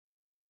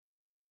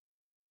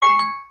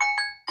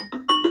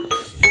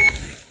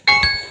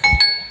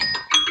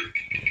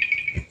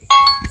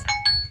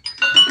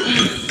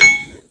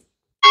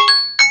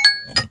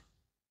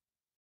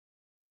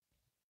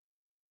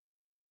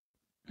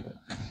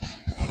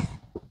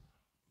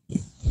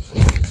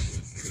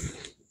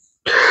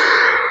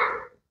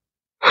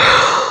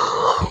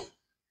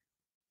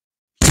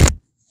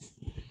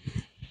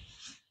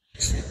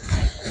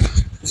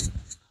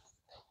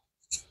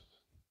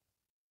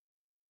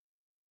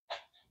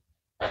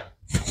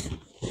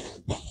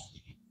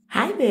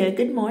there,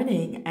 good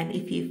morning. And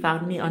if you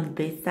found me on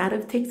this side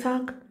of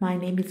TikTok, my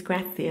name is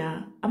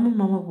Gracia. I'm a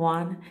mom of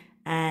one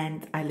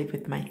and I live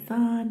with my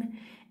son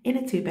in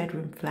a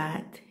 2-bedroom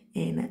flat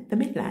in the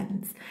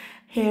Midlands.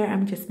 Here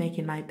I'm just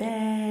making my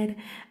bed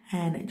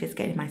and just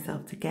getting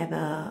myself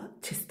together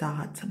to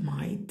start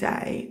my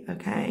day,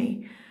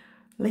 okay?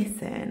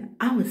 Listen,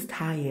 I was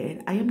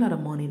tired. I am not a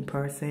morning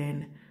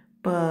person,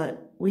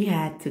 but we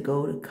had to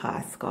go to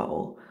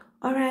Costco.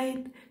 All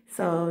right,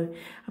 so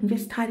I'm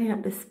just tidying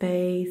up the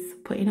space,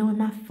 putting away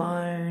my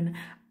phone.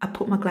 I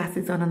put my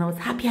glasses on and I was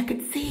happy I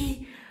could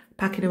see.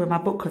 Packing away my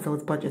book because I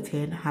was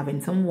budgeting,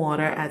 having some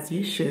water as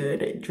you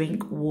should.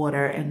 Drink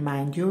water and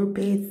mind your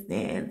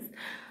business.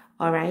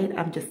 All right,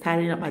 I'm just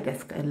tidying up my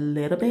desk a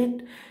little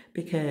bit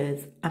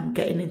because I'm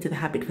getting into the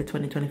habit for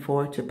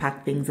 2024 to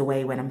pack things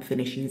away when I'm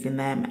finished using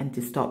them and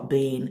to stop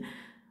being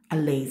a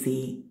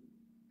lazy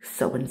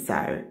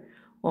so-and-so.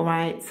 All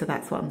right, so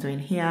that's what I'm doing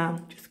here.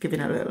 Just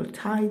giving a little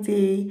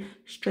tidy,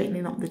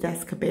 straightening up the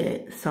desk a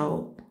bit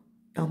so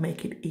it'll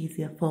make it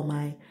easier for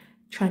my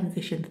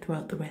transition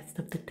throughout the rest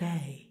of the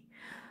day.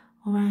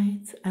 All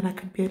right, and I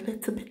can be a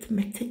little bit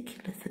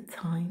meticulous at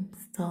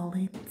times,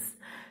 darlings.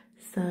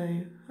 So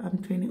I'm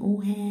doing it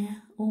all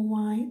here, all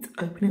right,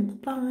 opening the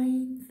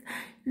blinds,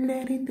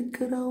 letting the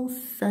good old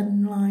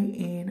sunlight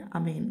in. I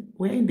mean,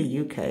 we're in the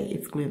UK,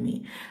 it's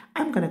gloomy.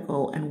 I'm gonna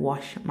go and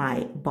wash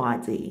my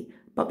body.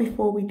 But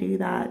before we do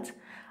that,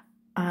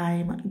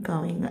 I'm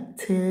going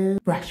to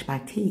brush my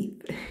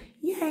teeth.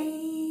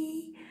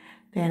 Yay!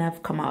 Then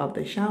I've come out of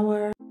the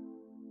shower.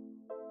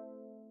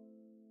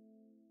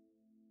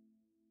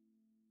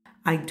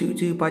 I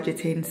do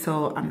budgeting,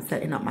 so I'm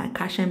setting up my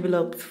cash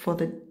envelopes for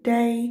the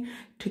day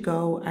to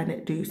go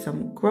and do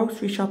some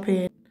grocery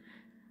shopping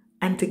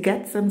and to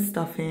get some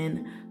stuff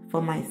in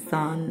for my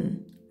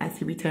son as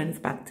he returns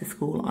back to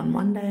school on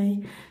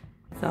Monday.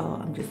 So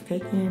I'm just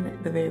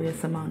taking the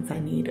various amounts I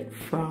need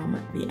from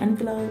the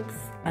envelopes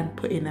and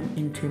putting them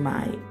into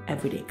my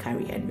everyday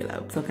carry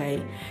envelopes,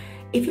 okay?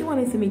 If you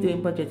want to see me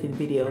doing budgeting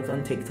videos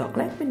on TikTok,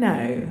 let me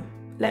know.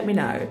 Let me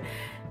know.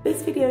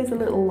 This video is a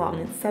little long,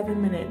 it's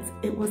 7 minutes.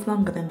 It was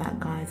longer than that,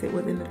 guys. It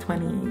was in the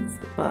 20s,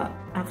 but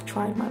I've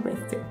tried my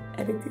best to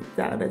edit it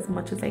down as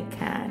much as I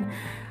can.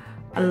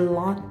 A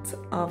lot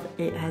of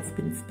it has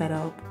been sped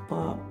up,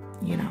 but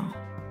you know,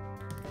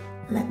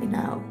 let me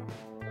know.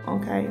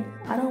 Okay,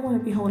 I don't want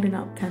to be holding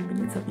up 10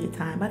 minutes of your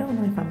time. I don't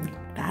know if I'm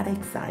that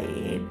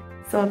excited.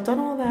 So I've done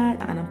all that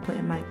and I'm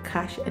putting my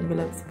cash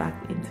envelopes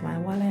back into my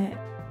wallet.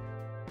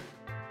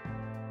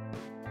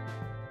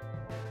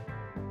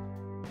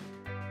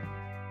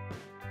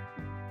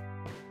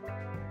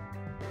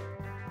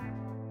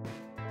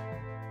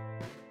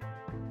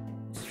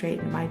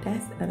 Straighten my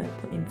desk and I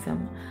put in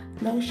some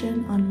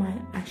lotion on my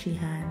ashy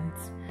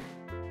hands.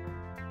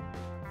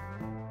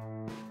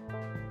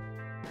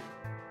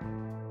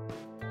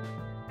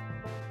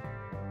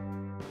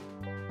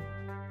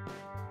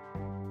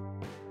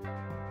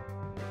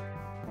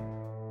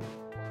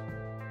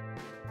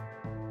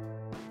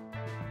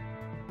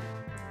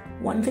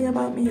 One thing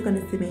about me, you're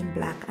gonna see me in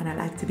black and I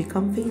like to be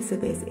comfy, so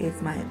this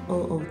is my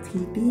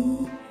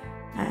OOTD,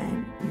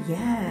 and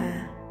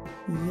yeah,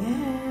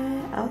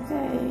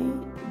 okay,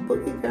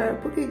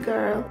 boogie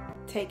girl.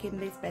 Taking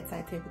this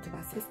bedside table to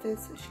my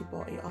sister's, she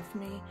bought it off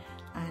me,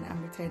 and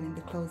I'm returning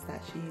the clothes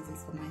that she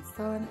uses for my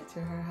son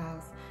to her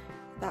house.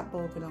 That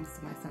bowl belongs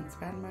to my son's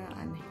grandma,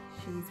 and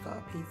she's got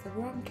a piece of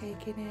rum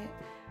cake in it.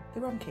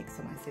 The rum cake's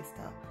for my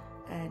sister,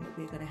 and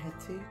we're gonna head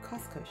to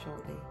Costco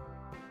shortly.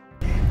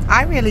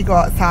 I really go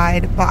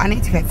outside, but I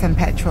need to get some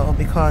petrol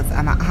because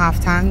I'm at half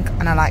tank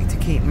and I like to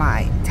keep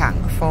my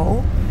tank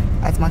full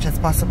as much as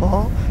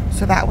possible,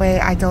 so that way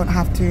I don't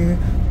have to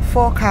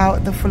fork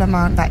out the full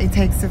amount that it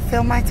takes to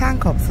fill my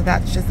tank up. So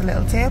that's just a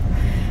little tip.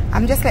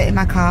 I'm just letting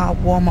my car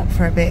warm up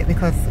for a bit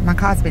because my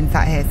car's been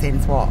sat here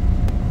since what?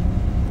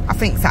 I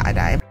think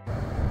Saturday.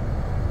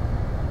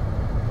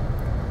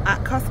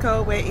 At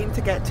Costco, waiting to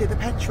get to the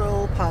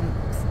petrol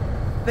pumps.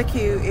 The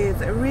queue is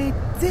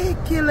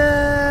ridiculous.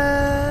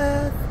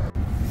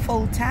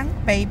 Full tank,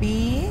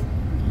 baby.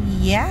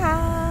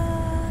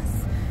 Yes.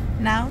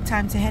 Now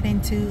time to head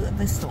into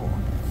the store.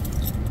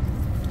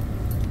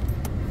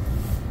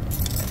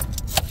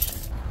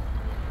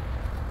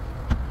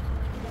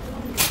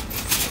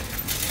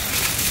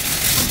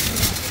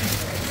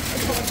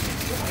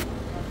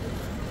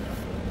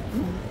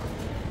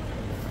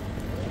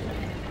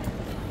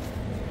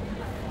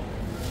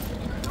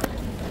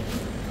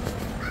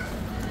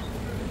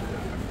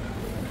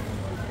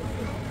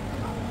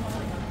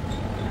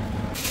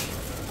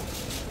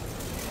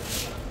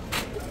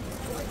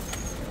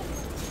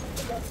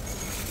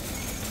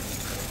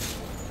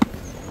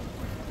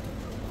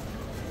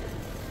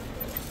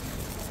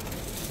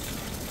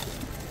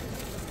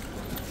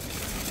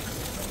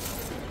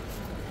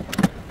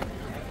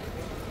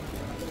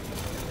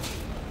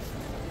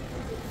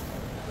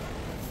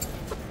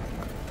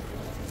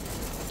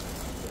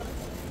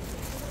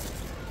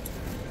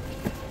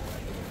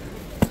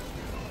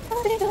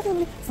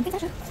 Something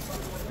special.